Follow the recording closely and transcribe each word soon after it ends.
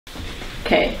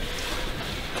Okay.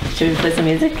 Should we play some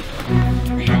music? Do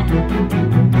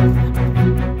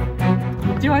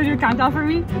you want to do a countdown for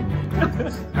me?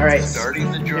 All right. Starting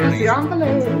the journey. Here's the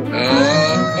envelope. Okay,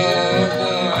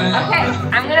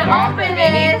 I'm gonna open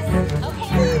this.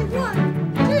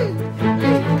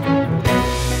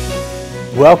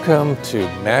 Welcome to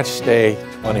Match Day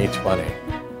 2020.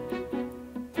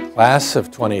 Class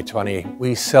of 2020,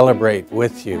 we celebrate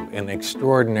with you an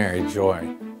extraordinary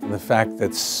joy in the fact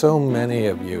that so many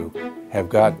of you have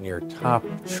gotten your top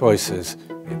choices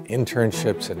in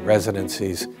internships and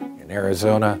residencies in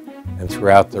Arizona and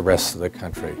throughout the rest of the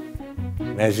country.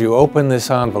 And as you open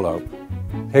this envelope,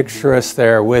 picture us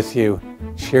there with you,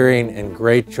 cheering in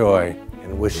great joy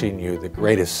and wishing you the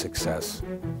greatest success.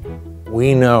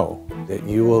 We know that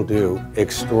you will do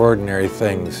extraordinary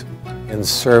things in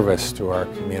service to our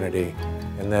community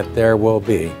and that there will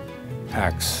be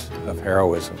acts of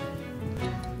heroism.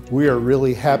 We are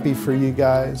really happy for you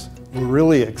guys. We're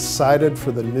really excited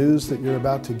for the news that you're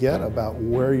about to get about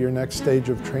where your next stage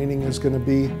of training is going to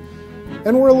be.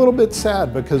 And we're a little bit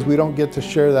sad because we don't get to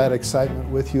share that excitement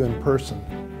with you in person.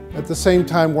 At the same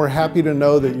time, we're happy to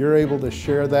know that you're able to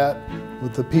share that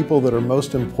with the people that are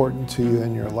most important to you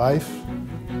in your life.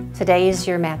 Today is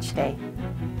your match day,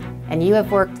 and you have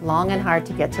worked long and hard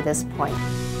to get to this point.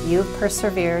 You've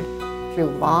persevered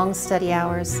through long study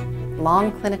hours,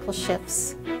 long clinical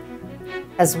shifts,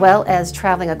 as well as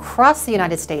traveling across the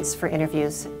United States for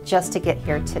interviews just to get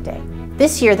here today.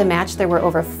 This year, the match, there were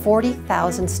over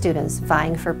 40,000 students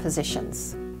vying for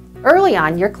positions. Early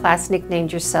on, your class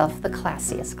nicknamed yourself the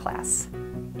classiest class.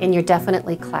 And you're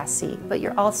definitely classy, but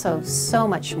you're also so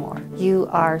much more. You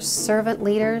are servant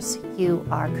leaders, you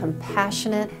are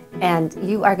compassionate, and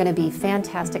you are going to be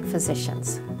fantastic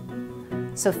physicians.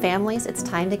 So families, it's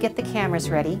time to get the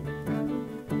cameras ready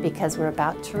because we're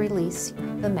about to release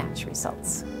the match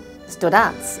results.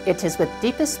 Students, it is with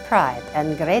deepest pride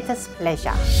and greatest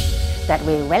pleasure that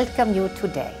we welcome you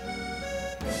today.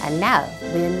 And now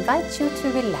we invite you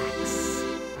to relax.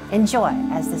 Enjoy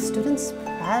as the students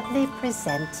proudly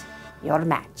present your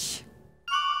match.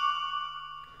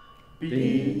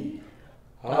 Be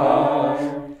our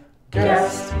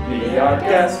guest, be our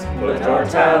guest, put our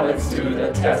talents to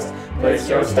the test. Place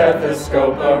your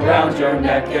stethoscope around your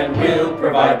neck and we'll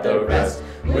provide the rest.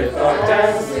 With our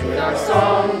dance, with our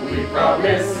song, we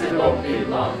promise it won't be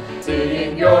long.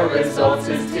 Seeing your results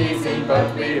is teasing,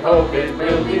 but we hope it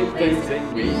will be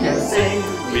pleasing. We can sing,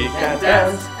 we can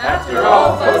dance, after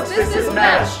all folks this is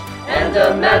match. And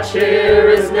a match here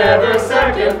is never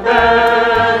second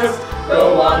best.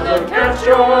 Go on, look at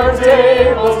your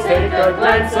tables, take a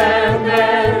glance, and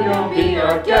then you'll be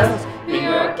our guest, be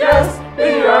our guest,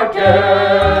 be our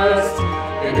guest.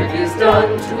 Interviews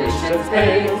done, tuition's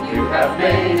paid, you have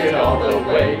made it all the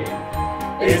way.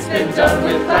 It's been done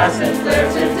with class and flair,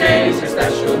 today's your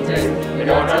special day. You're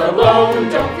not alone,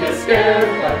 don't get scared,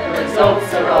 but the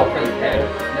results are all prepared.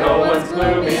 No one's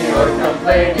gloomy or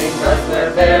complaining, cause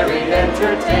we're very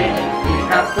entertaining. We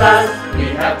have class, we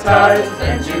have ties,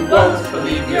 and you won't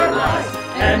believe your lies.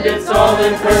 And it's all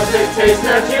in perfect taste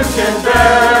that you can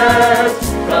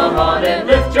best. Come on and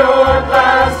lift your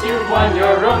glass, you've won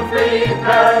your own free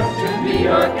pass to be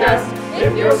our guest.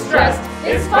 If you're stressed,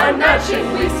 it's fine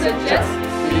matching we suggest.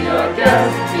 Be our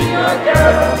guest, be our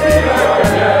guest, be our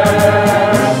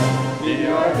guest. Be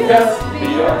our guest, be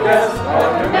our guest, our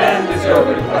command is your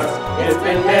request. It's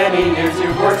been many years,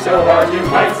 you've worked so hard, you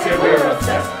might say we're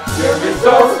obsessed. Your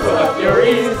results will up your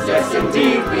ease, yes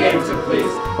indeed we aim to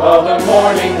please. While the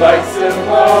morning lights are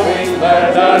glowing,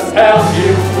 let us help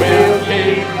you, we'll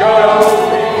keep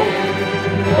going.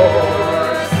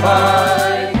 Course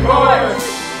by course,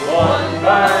 one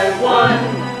by one,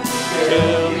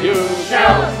 till you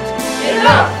shout,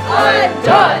 enough, I'm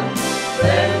done.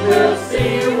 Then we'll see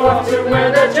you off to where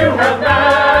that you have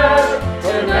matched.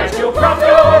 Tonight you'll crop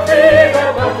your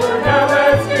finger, but for now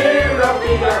let's hear up,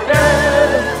 be our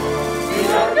guest. Be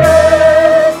our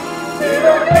guest, be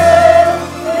our guest,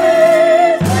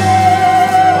 please be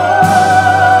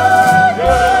our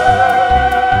guest.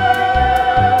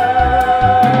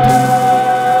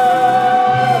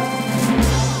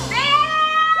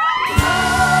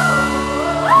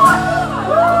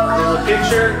 There's a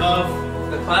picture of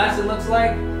the class, it looks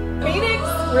like. Phoenix,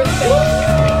 we're the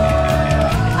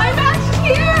I'm matched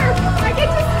here! I get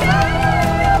to stay!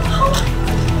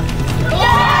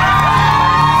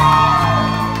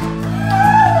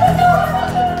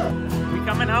 We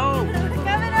coming home!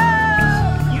 Coming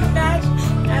home! You matched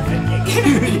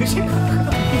in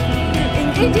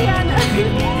Indiana!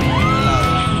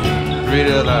 Read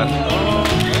it out. Oh.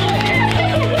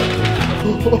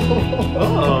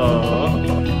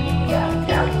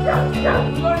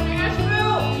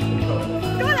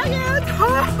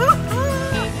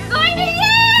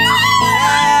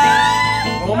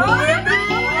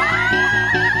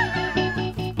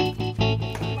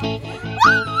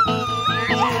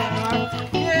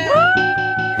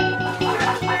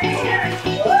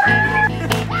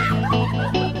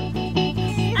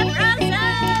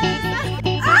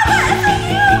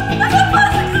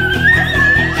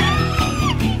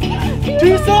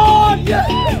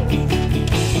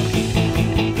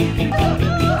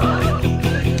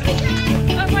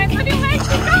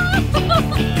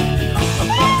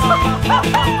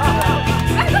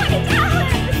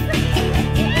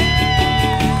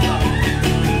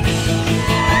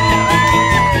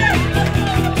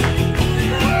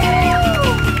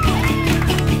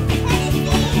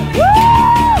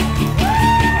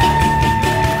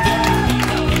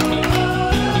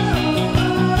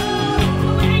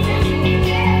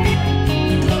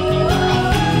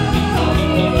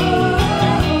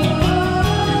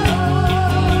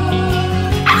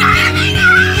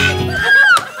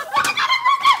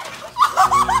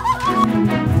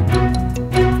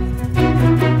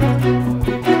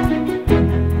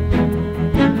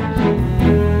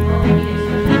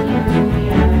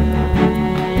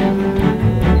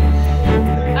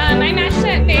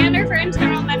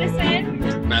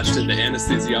 Matched into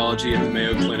anesthesiology at the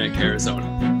Mayo Clinic, Arizona.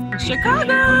 Chicago!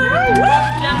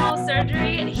 General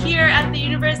surgery here at the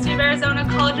University of Arizona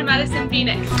College of Medicine,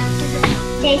 Phoenix.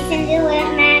 Jason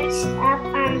DeWitt matched up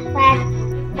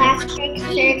on plastic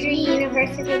surgery,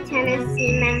 University of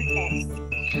Tennessee, Memphis.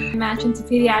 Match into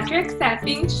pediatrics at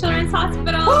Phoenix Children's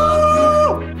Hospital.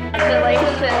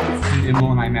 Congratulations. And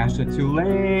I matched at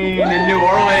Tulane in New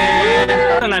Orleans.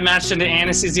 And I matched into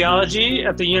anesthesiology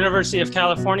at the University of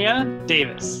California,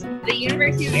 Davis. The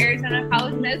University of Arizona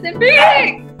College of Medicine,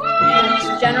 Phoenix.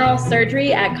 General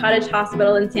surgery at Cottage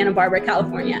Hospital in Santa Barbara,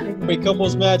 California. We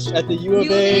couples matched at the U of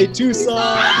A, Tucson.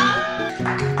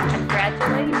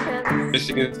 Congratulations.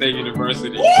 Michigan State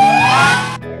University.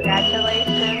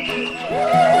 Congratulations.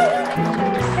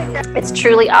 It's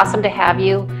truly awesome to have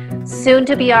you, soon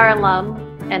to be our alum,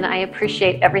 and I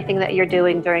appreciate everything that you're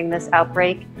doing during this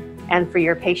outbreak and for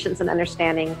your patience and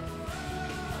understanding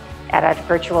at our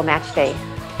virtual match day.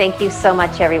 Thank you so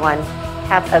much, everyone.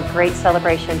 Have a great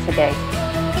celebration today.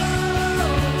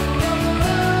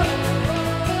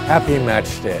 Happy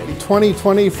Match Day.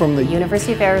 2020 from the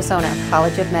University of Arizona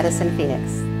College of Medicine,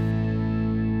 Phoenix.